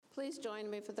Please join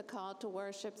me for the call to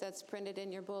worship that's printed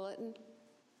in your bulletin.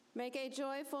 Make a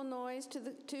joyful noise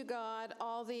to God,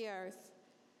 all the earth.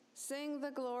 Sing the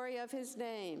glory of his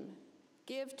name.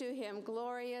 Give to him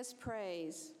glorious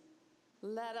praise.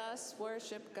 Let us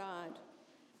worship God.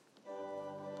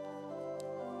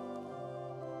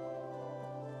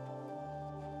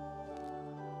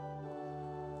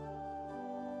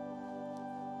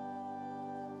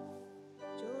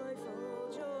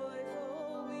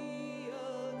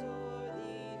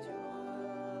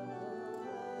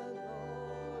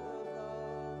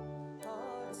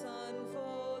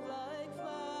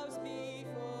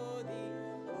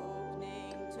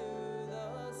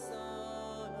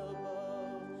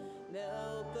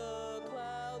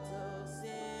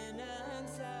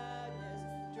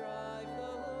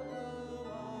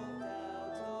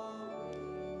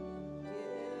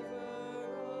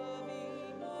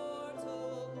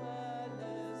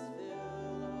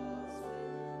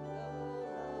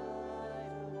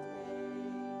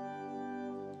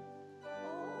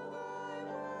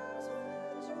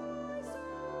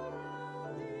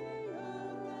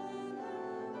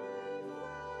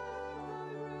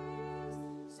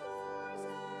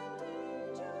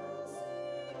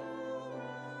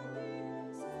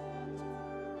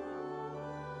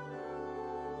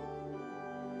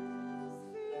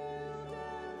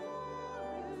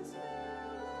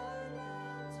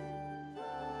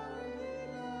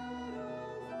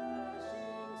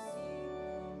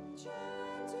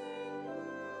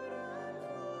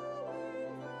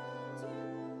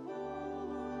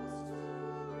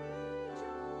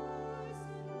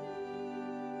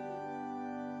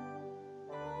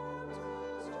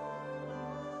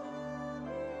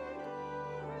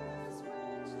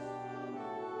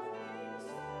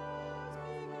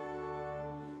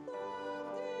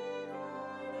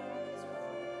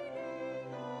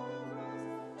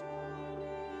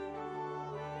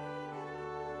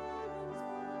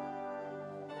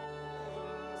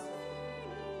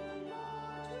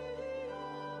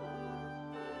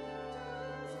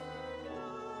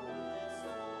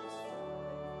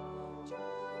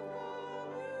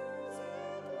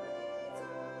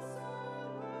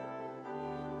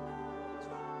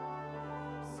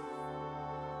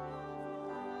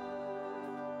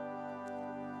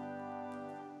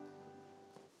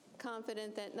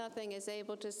 Confident that nothing is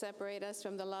able to separate us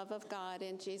from the love of God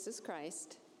in Jesus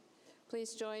Christ.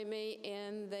 Please join me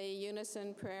in the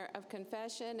unison prayer of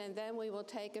confession, and then we will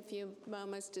take a few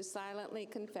moments to silently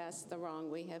confess the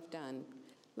wrong we have done.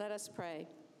 Let us pray.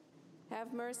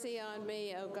 Have mercy on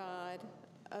me, O God,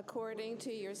 according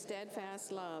to your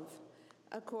steadfast love.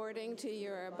 According to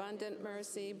your abundant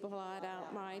mercy, blot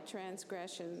out my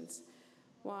transgressions.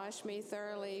 Wash me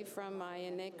thoroughly from my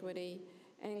iniquity,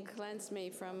 and cleanse me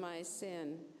from my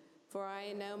sin. For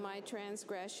I know my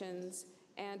transgressions,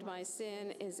 and my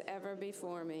sin is ever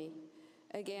before me.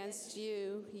 Against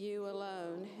you, you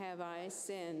alone, have I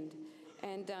sinned,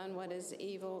 and done what is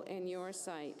evil in your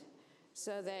sight,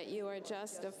 so that you are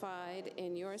justified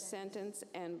in your sentence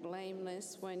and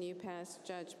blameless when you pass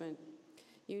judgment.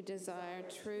 You desire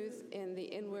truth in the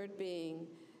inward being.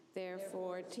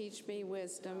 Therefore, teach me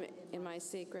wisdom in my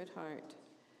secret heart.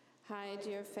 Hide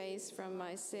your face from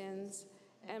my sins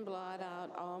and blot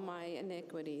out all my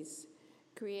iniquities.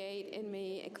 Create in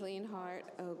me a clean heart,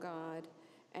 O God,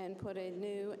 and put a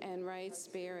new and right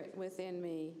spirit within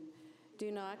me.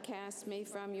 Do not cast me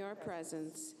from your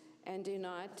presence, and do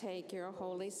not take your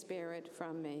Holy Spirit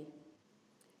from me.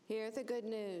 Hear the good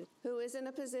news. Who is in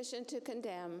a position to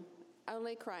condemn?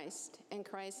 Only Christ. And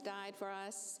Christ died for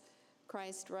us.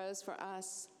 Christ rose for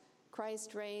us.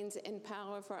 Christ reigns in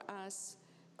power for us.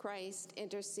 Christ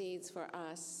intercedes for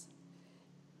us.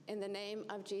 In the name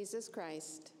of Jesus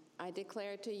Christ, I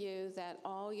declare to you that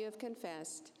all you have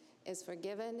confessed is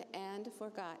forgiven and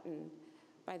forgotten.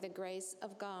 By the grace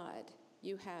of God,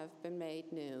 you have been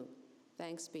made new.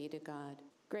 Thanks be to God.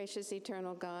 Gracious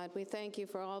eternal God, we thank you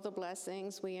for all the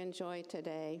blessings we enjoy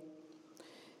today.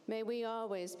 May we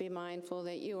always be mindful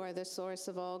that you are the source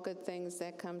of all good things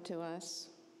that come to us.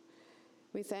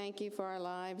 We thank you for our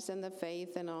lives and the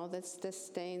faith and all that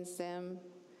sustains them,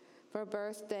 for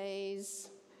birthdays,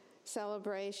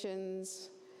 celebrations,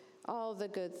 all the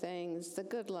good things, the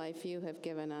good life you have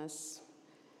given us.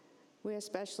 We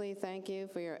especially thank you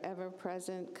for your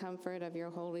ever-present comfort of your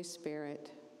Holy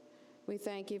Spirit. We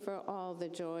thank you for all the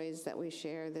joys that we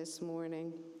share this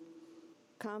morning.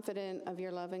 Confident of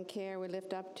your love and care, we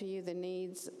lift up to you the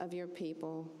needs of your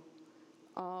people.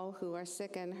 All who are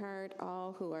sick and hurt,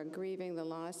 all who are grieving the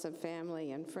loss of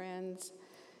family and friends,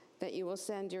 that you will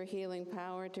send your healing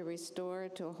power to restore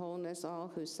to wholeness all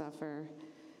who suffer.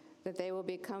 that they will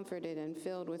be comforted and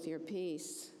filled with your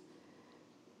peace.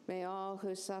 May all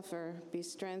who suffer be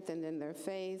strengthened in their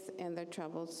faith and their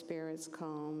troubled spirits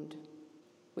calmed.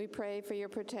 We pray for your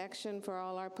protection for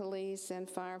all our police and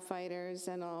firefighters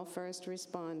and all first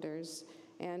responders,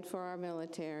 and for our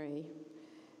military.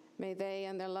 May they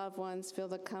and their loved ones feel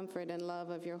the comfort and love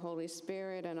of your Holy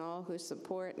Spirit, and all who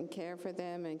support and care for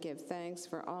them and give thanks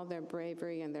for all their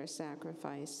bravery and their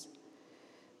sacrifice.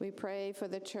 We pray for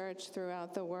the church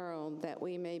throughout the world, that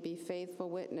we may be faithful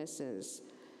witnesses,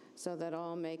 so that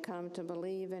all may come to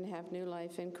believe and have new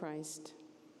life in Christ.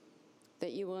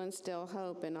 That you will instill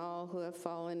hope in all who have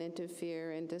fallen into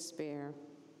fear and despair.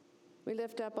 We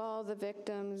lift up all the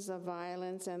victims of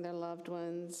violence and their loved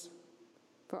ones,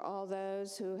 for all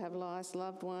those who have lost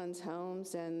loved ones,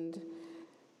 homes, and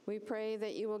we pray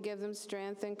that you will give them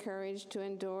strength and courage to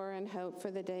endure and hope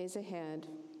for the days ahead.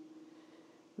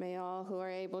 May all who are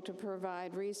able to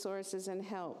provide resources and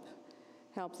help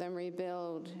them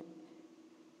rebuild,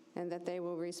 and that they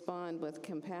will respond with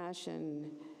compassion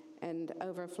and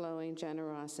overflowing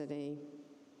generosity.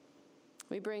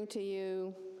 We bring to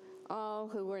you all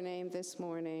who were named this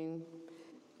morning.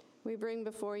 We bring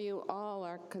before you all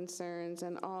our concerns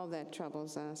and all that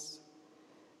troubles us.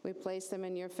 We place them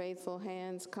in your faithful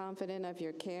hands, confident of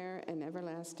your care and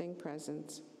everlasting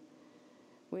presence.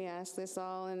 We ask this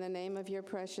all in the name of your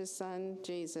precious Son,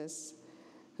 Jesus,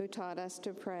 who taught us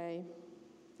to pray,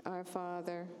 Our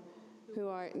Father, who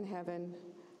art in heaven,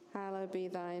 hallowed be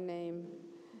thy name.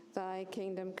 Thy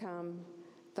kingdom come,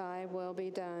 thy will be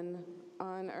done,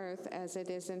 on earth as it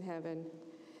is in heaven.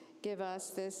 Give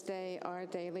us this day our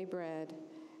daily bread,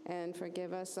 and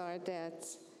forgive us our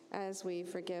debts as we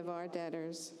forgive our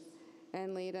debtors.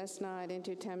 And lead us not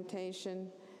into temptation,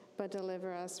 but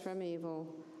deliver us from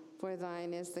evil. For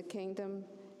thine is the kingdom,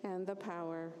 and the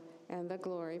power, and the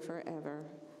glory forever.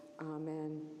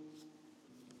 Amen.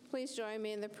 Please join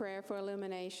me in the prayer for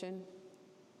illumination.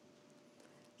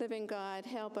 Living God,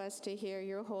 help us to hear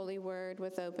your holy word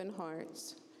with open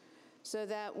hearts, so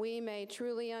that we may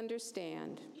truly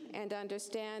understand, and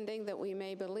understanding that we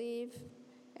may believe,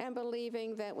 and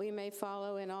believing that we may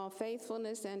follow in all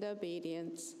faithfulness and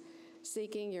obedience,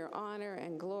 seeking your honor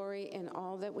and glory in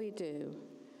all that we do.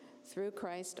 Through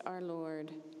Christ our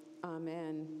Lord.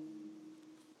 Amen.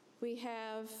 We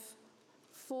have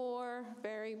 4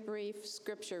 very brief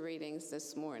scripture readings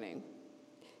this morning.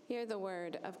 Hear the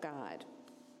word of God.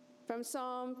 From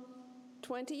Psalm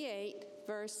 28,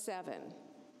 verse 7.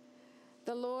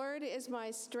 The Lord is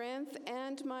my strength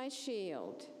and my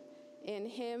shield. In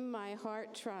him my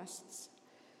heart trusts.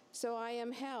 So I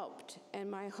am helped, and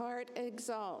my heart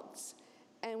exalts,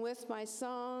 and with my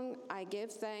song I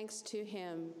give thanks to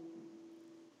him.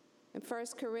 In 1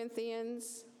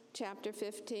 Corinthians chapter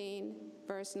 15,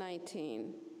 verse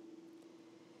 19.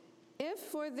 If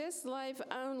for this life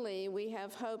only we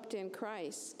have hoped in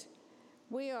Christ,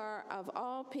 we are of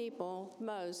all people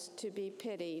most to be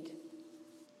pitied.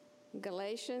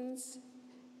 Galatians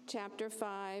chapter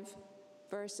 5,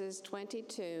 verses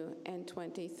 22 and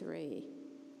 23.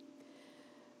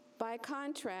 By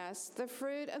contrast, the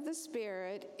fruit of the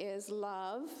Spirit is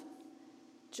love,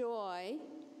 joy,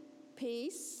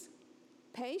 peace,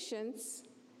 patience,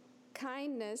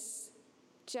 kindness,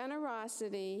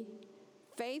 generosity,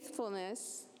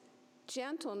 faithfulness,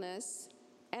 gentleness,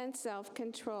 and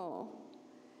self-control.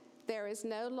 There is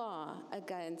no law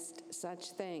against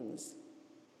such things.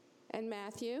 And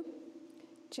Matthew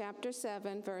chapter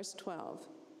 7, verse 12.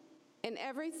 In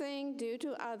everything do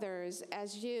to others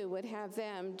as you would have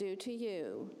them do to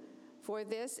you, for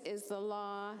this is the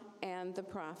law and the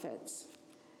prophets.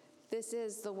 This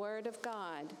is the word of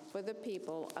God for the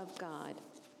people of God.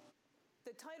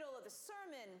 The title of the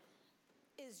sermon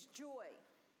is Joy.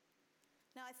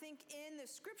 Now, I think in the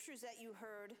scriptures that you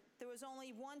heard, there was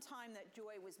only one time that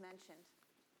joy was mentioned.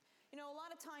 You know, a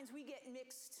lot of times we get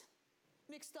mixed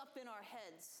up in our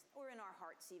heads, or in our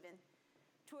hearts even,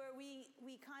 to where we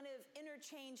kind of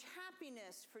interchange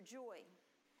happiness for joy.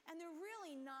 And they're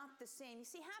really not the same. You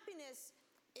see, happiness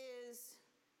is,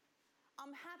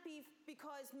 I'm happy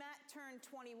because Matt turned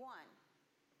 21.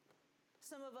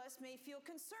 Some of us may feel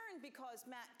concerned because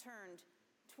Matt turned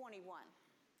 21.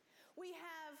 We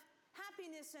have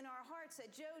happiness in our hearts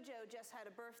that JoJo just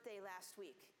had a birthday last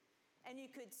week. And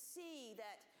you could see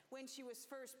that when she was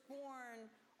first born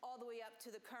all the way up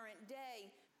to the current day,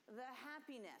 the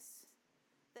happiness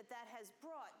that has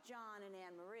brought John and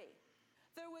Anne Marie.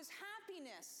 There was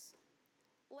happiness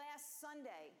last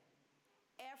Sunday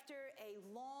after a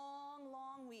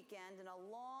long weekend and a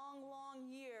long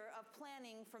year of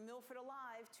planning for Milford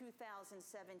Alive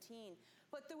 2017.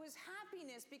 But there was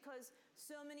happiness because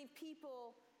so many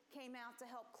people came out to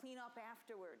help clean up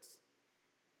afterwards.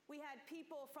 We had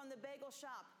people from the bagel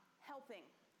shop helping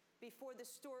before the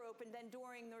store opened, then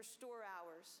during their store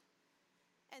hours.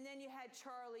 And then you had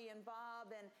Charlie and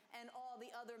Bob and all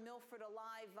the other Milford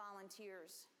Alive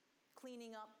volunteers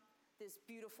cleaning up this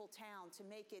beautiful town to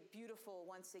make it beautiful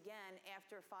once again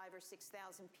after 5,000 or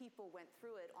 6,000 people went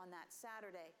through it on that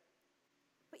Saturday.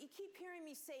 But you keep hearing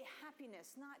me say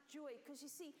happiness, not joy, because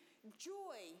you see,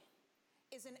 joy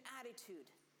is an attitude.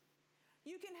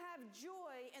 You can have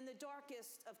joy in the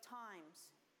darkest of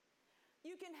times.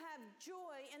 You can have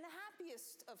joy in the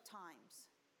happiest of times.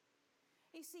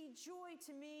 You see, joy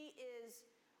to me is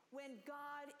when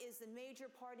God is the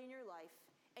major part in your life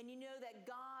and you know that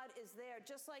God is there.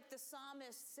 Just like the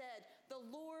psalmist said, "The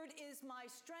Lord is my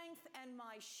strength and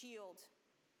my shield.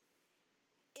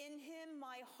 In him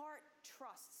my heart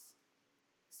trusts.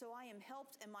 So I am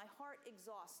helped and my heart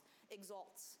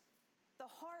exalts." The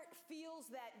heart feels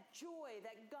that joy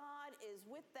that God is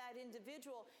with that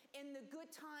individual in the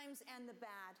good times and the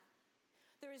bad.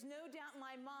 There is no doubt in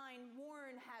my mind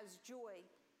Warren has joy.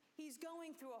 He's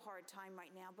going through a hard time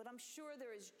right now, but I'm sure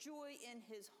there is joy in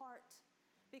his heart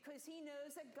because he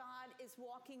knows that God is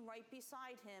walking right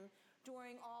beside him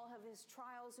during all of his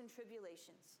trials and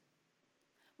tribulations.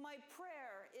 My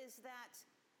prayer is that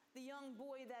the young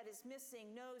boy that is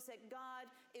missing knows that God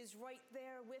is right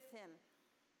there with him,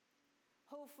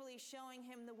 hopefully showing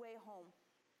him the way home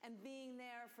and being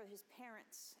there for his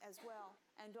parents as well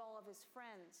and all of his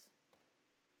friends.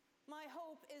 My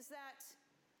hope is that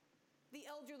the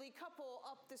elderly couple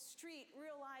up the street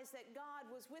realized that God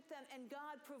was with them and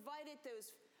God provided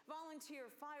those volunteer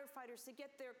firefighters to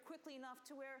get there quickly enough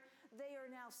to where they are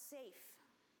now safe.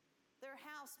 Their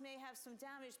house may have some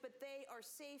damage, but they are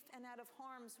safe and out of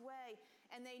harm's way,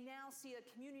 and they now see a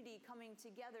community coming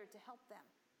together to help them.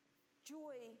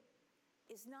 Joy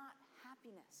is not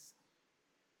happiness.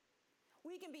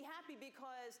 We can be happy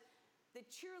because the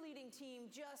cheerleading team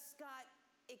just got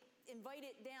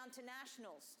invited down to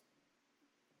nationals,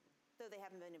 though they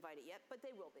haven't been invited yet, but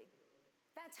they will be.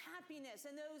 That's happiness,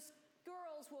 and those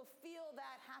girls will feel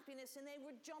that happiness, and they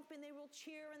will jump and they will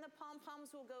cheer, and the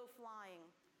pom-poms will go flying.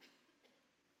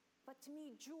 But to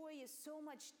me, joy is so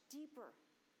much deeper.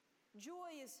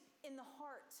 Joy is in the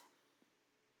heart.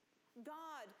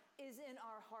 God is in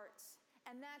our hearts,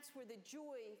 and that's where the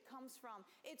joy comes from.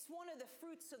 It's one of the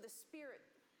fruits of the Spirit.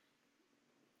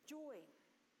 Joy.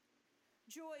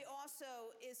 Joy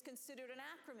also is considered an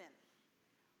acronym.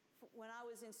 When I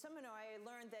was in seminary, I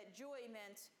learned that joy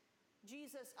meant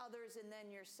Jesus, others, and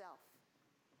then yourself.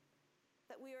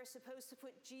 That we are supposed to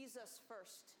put Jesus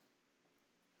first.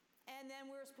 And then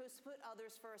we're supposed to put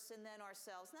others first and then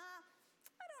ourselves.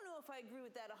 I don't know if I agree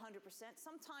with that 100%.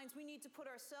 Sometimes we need to put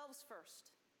ourselves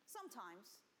first.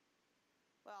 Sometimes.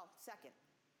 Well, second.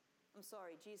 I'm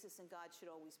sorry, Jesus and God should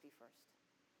always be first.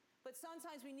 But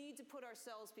sometimes we need to put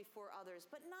ourselves before others,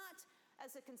 but not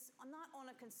on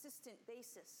a consistent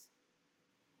basis.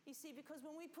 You see, because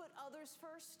when we put others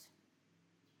first,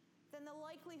 then the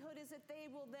likelihood is that they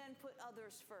will then put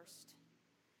others first.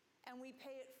 And we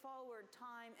pay it forward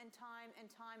time and time and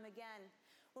time again.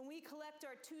 When we collect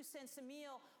our 2 cents a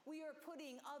meal, we are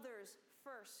putting others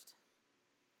first.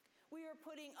 We are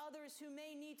putting others who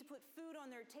may need to put food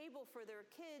on their table for their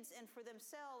kids and for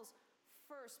themselves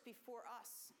first before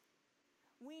us.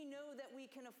 We know that we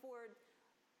can afford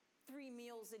 3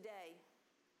 meals a day,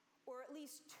 or at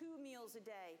least 2 meals a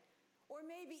day, or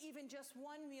maybe even just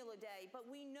 1 meal a day, but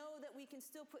we know that we can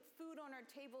still put food on our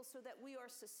table so that we are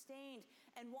sustained.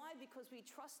 And why? Because we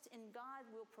trust in God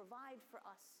will provide for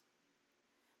us.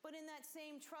 But in that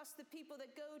same trust, the people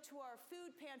that go to our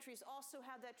food pantries also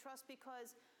have that trust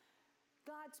because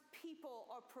God's people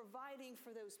are providing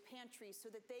for those pantries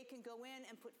so that they can go in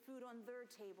and put food on their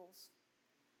tables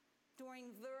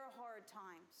during their hard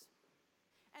times.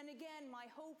 And again, my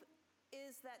hope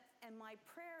is that, and my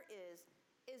prayer is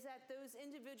that those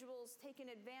individuals taking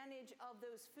advantage of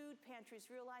those food pantries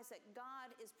realize that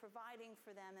God is providing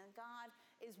for them and God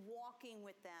is walking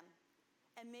with them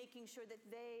and making sure that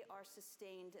they are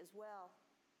sustained as well.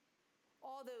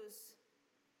 All those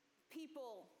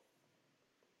people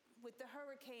with the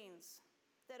hurricanes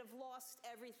that have lost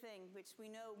everything, which we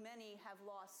know many have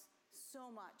lost so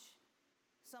much.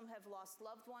 Some have lost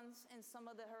loved ones in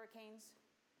some of the hurricanes.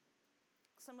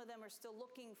 Some of them are still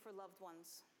looking for loved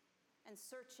ones and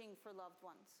searching for loved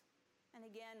ones. And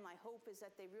again, my hope is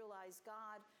that they realize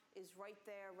God is right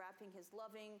there, wrapping his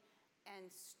loving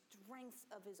and strength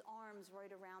of his arms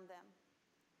right around them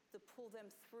to pull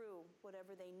them through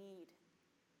whatever they need.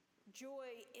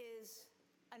 Joy is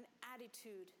an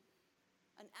attitude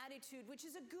which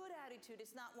is a good attitude.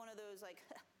 It's not one of those like,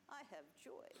 I have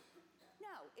joy.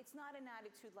 No, it's not an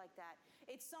attitude like that.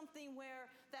 It's something where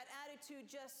that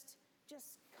attitude just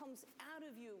comes out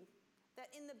of you, that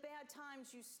in the bad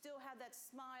times you still have that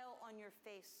smile on your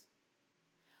face.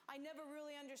 I never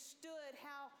really understood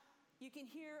how you can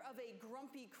hear of a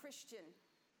grumpy Christian.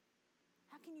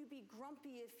 How can you be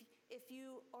grumpy if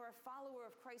you are a follower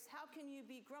of Christ? How can you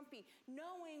be grumpy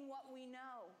knowing what we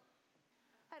know?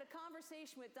 I had a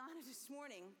conversation with Donna this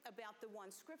morning about the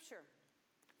one scripture,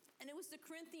 and it was the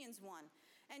Corinthians one.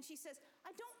 And she says,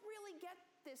 I don't really get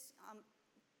this.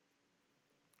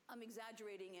 I'm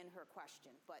exaggerating in her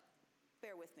question, but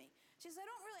bear with me. She says, I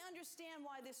don't really understand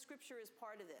why this scripture is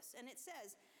part of this. And it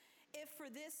says, if for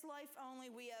this life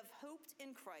only we have hoped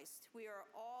in Christ, we are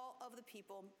all of the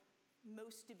people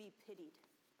most to be pitied.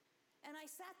 And I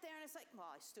sat there and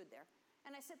I stood there.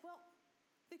 And I said, well,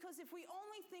 because if we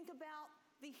only think about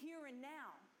the here and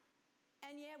now,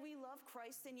 and yeah, we love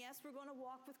Christ, and yes, we're going to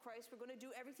walk with Christ, we're going to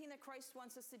do everything that Christ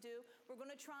wants us to do, we're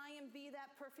going to try and be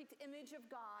that perfect image of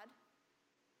God.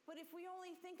 But if we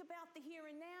only think about the here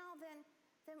and now, then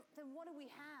what do we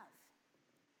have?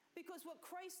 Because what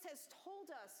Christ has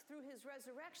told us through his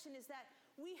resurrection is that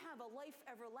we have a life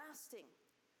everlasting,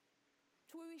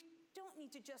 to where we don't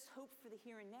need to just hope for the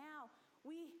here and now.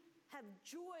 We have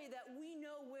joy that we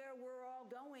know where we're all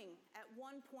going at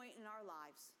one point in our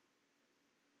lives.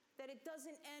 That it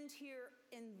doesn't end here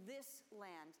in this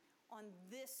land, on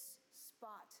this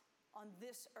spot, on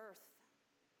this earth.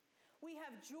 We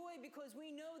have joy because we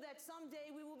know that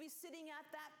someday we will be sitting at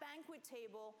that banquet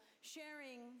table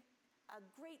sharing a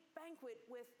great banquet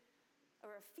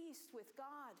or a feast with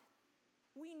God.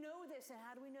 We know this, and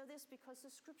how do we know this? Because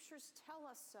the scriptures tell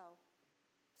us so.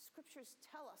 The scriptures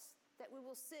tell us that we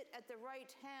will sit at the right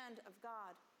hand of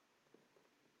God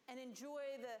and enjoy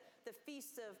the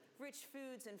feast of rich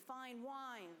foods and fine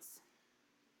wines.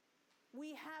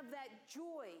 We have that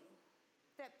joy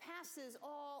that passes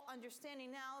all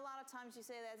understanding. Now, a lot of times you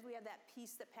say that we have that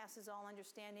peace that passes all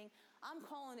understanding. I'm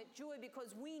calling it joy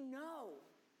because we know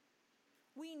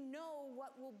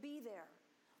what will be there,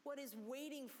 what is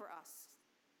waiting for us.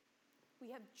 We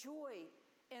have joy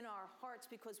in our hearts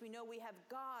because we know we have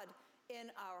God in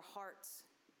our hearts.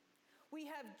 We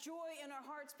have joy in our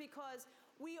hearts because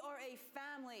we are a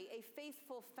family, a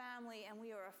faithful family, and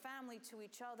we are a family to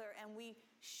each other, and we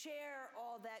share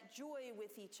all that joy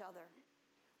with each other.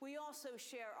 We also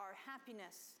share our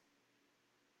happiness,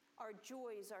 our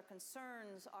joys, our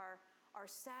concerns, our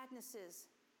sadnesses,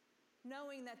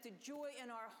 knowing that the joy in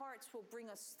our hearts will bring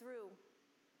us through.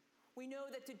 We know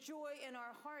that the joy in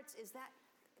our hearts is that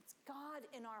it's God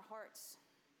in our hearts.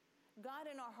 God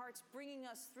in our hearts bringing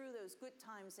us through those good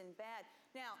times and bad.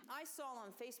 Now, I saw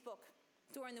on Facebook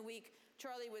during the week,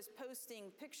 Charlie was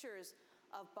posting pictures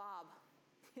of Bob.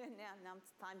 Now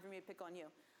it's time for me to pick on you.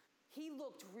 He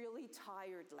looked really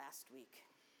tired last week.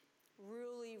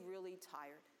 Really, really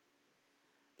tired.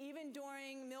 Even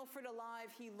during Milford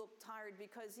Alive, he looked tired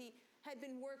because he had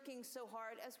been working so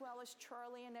hard, as well as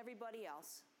Charlie and everybody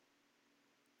else,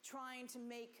 trying to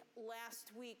make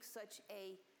last week such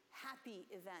a happy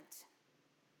event.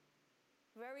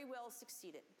 Very well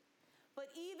succeeded. But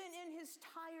even in his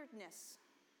tiredness,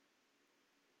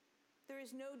 there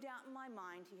is no doubt in my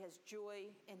mind he has joy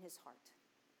in his heart.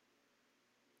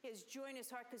 He has joy in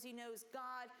his heart because he knows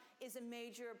God is a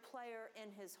major player in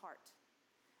his heart,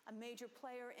 a major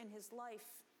player in his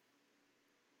life.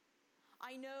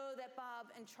 I know that Bob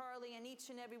and Charlie and each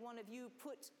and every one of you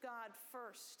put God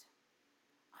first.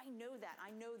 I know that.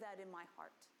 I know that in my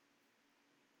heart.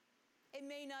 It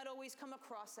may not always come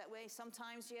across that way.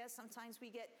 Sometimes, yes, sometimes we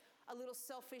get a little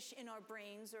selfish in our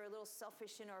brains or a little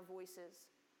selfish in our voices.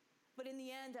 But in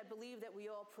the end, I believe that we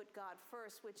all put God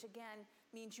first, which again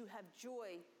means you have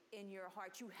joy in your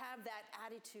heart. You have that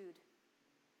attitude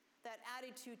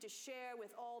to share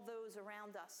with all those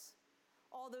around us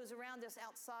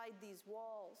outside these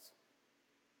walls.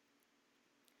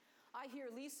 I hear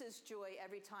Lisa's joy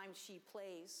every time she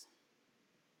plays.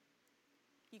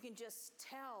 You can just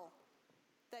tell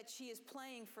that she is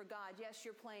playing for God. Yes,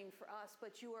 you're playing for us,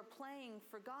 but you are playing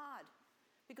for God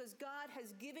because God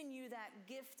has given you that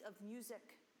gift of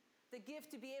music, the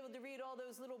gift to be able to read all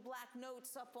those little black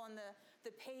notes up on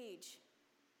the page,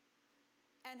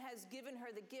 and has given her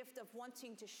the gift of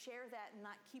wanting to share that and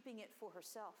not keeping it for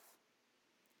herself.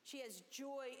 She has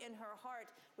joy in her heart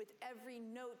with every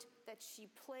note that she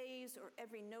plays or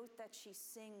every note that she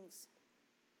sings.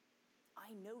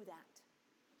 I know that.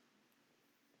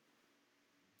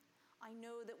 I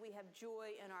know that we have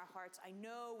joy in our hearts. I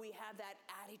know we have that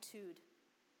attitude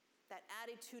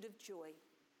of joy.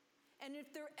 And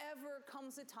if there ever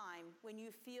comes a time when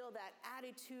you feel that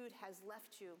attitude has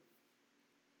left you,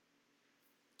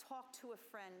 talk to a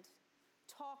friend,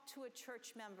 talk to a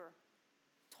church member,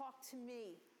 talk to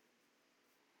me,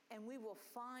 and we will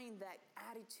find that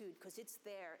attitude, because it's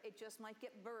there. It just might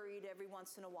get buried every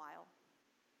once in a while.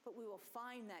 But we will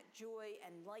find that joy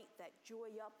and light that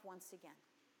joy up once again.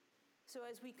 So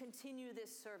as we continue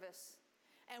this service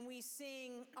and we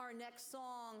sing our next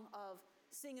song of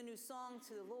Sing a New Song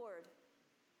to the Lord,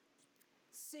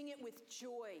 sing it with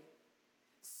joy.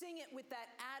 Sing it with that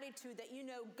attitude that you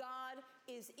know God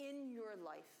is in your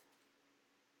life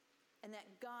and that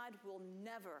God will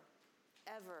never,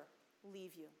 ever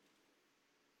leave you.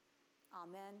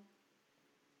 Amen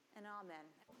and amen.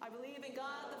 I believe in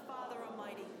God the Father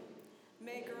Almighty,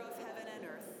 maker of heaven and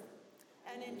earth,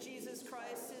 and in Jesus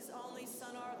Christ, his only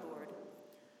Son, our Lord,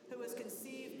 who was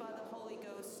conceived by the Holy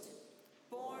Ghost,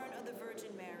 born of the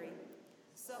Virgin Mary,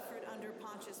 suffered under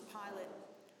Pontius Pilate,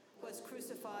 was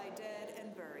crucified, dead,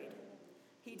 and buried.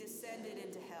 He descended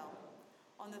into hell.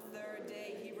 On the third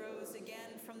day he rose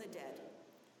again from the dead.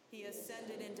 He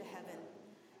ascended into heaven,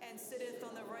 and sitteth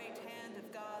on the right hand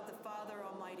of God the Father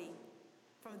Almighty.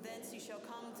 From thence he shall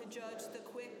come to judge the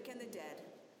quick and the dead.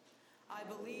 I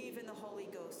believe in the Holy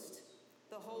Ghost,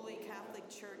 the Holy Catholic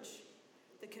Church,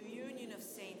 the communion of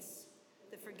saints,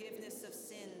 the forgiveness of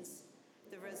sins,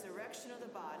 the resurrection of the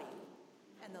body,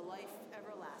 and the life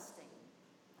everlasting.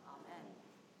 Amen.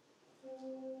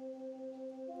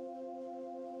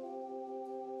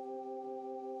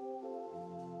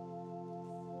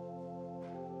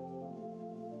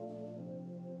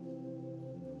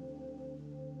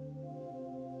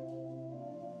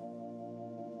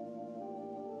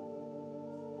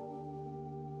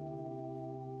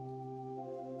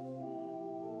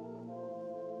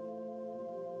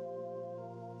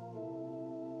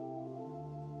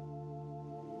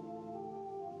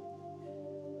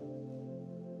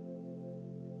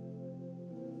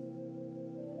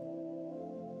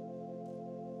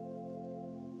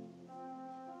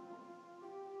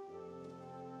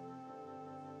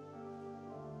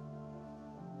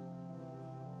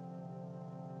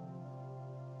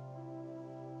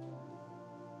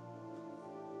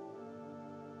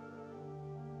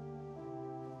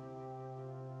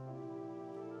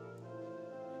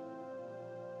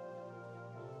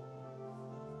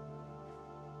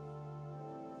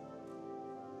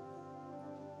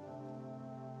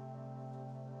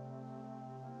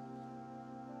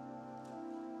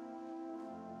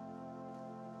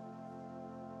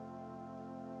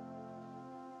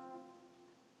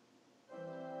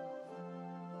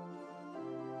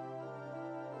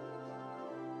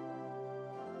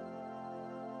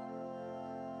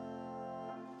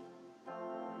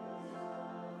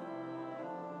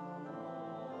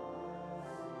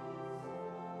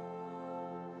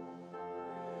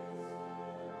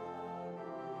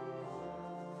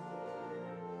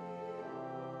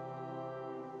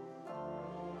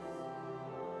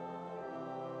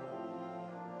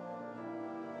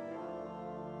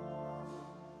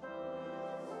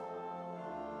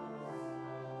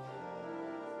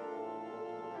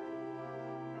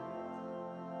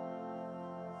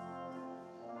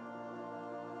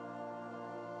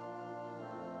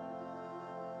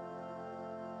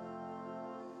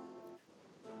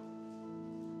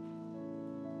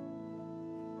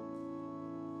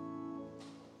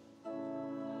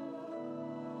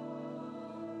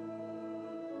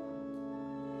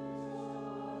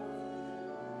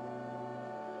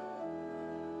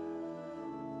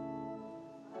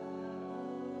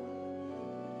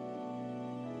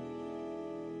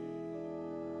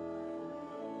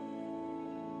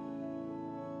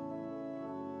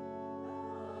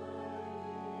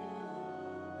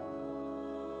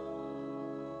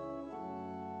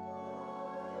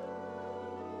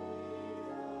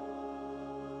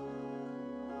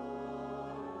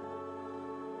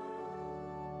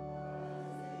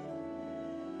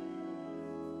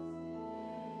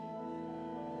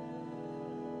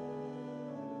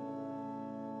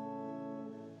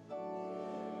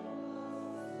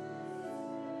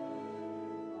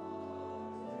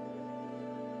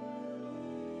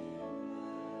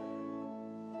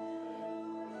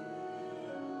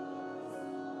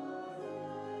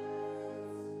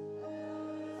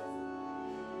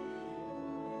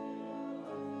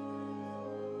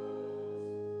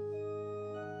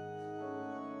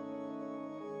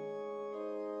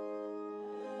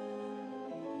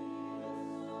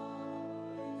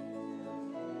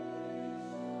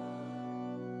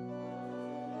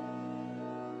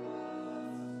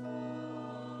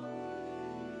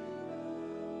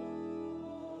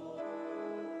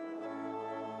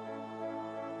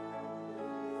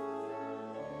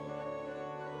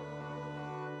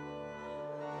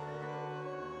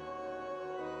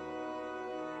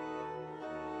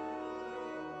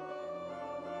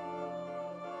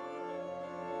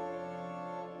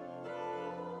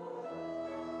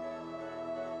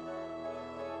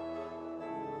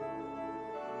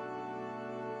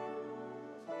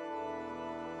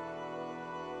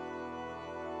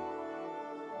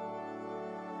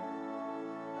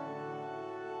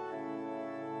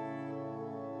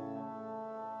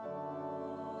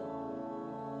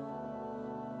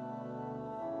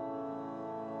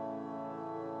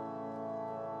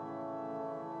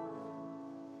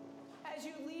 as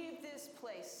you leave this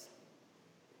place,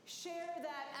 share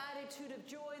that attitude of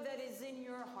joy that is in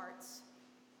your hearts.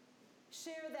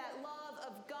 Share that love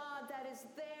of God that is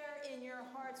there in your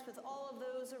hearts with all of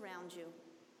those around you.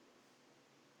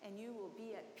 And you will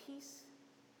be at peace,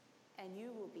 and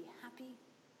you will be happy,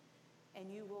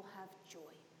 and you will have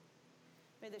joy.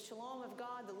 May the shalom of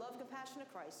God, the love and compassion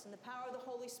of Christ, and the power of the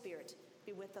Holy Spirit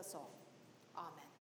be with us all. Amen.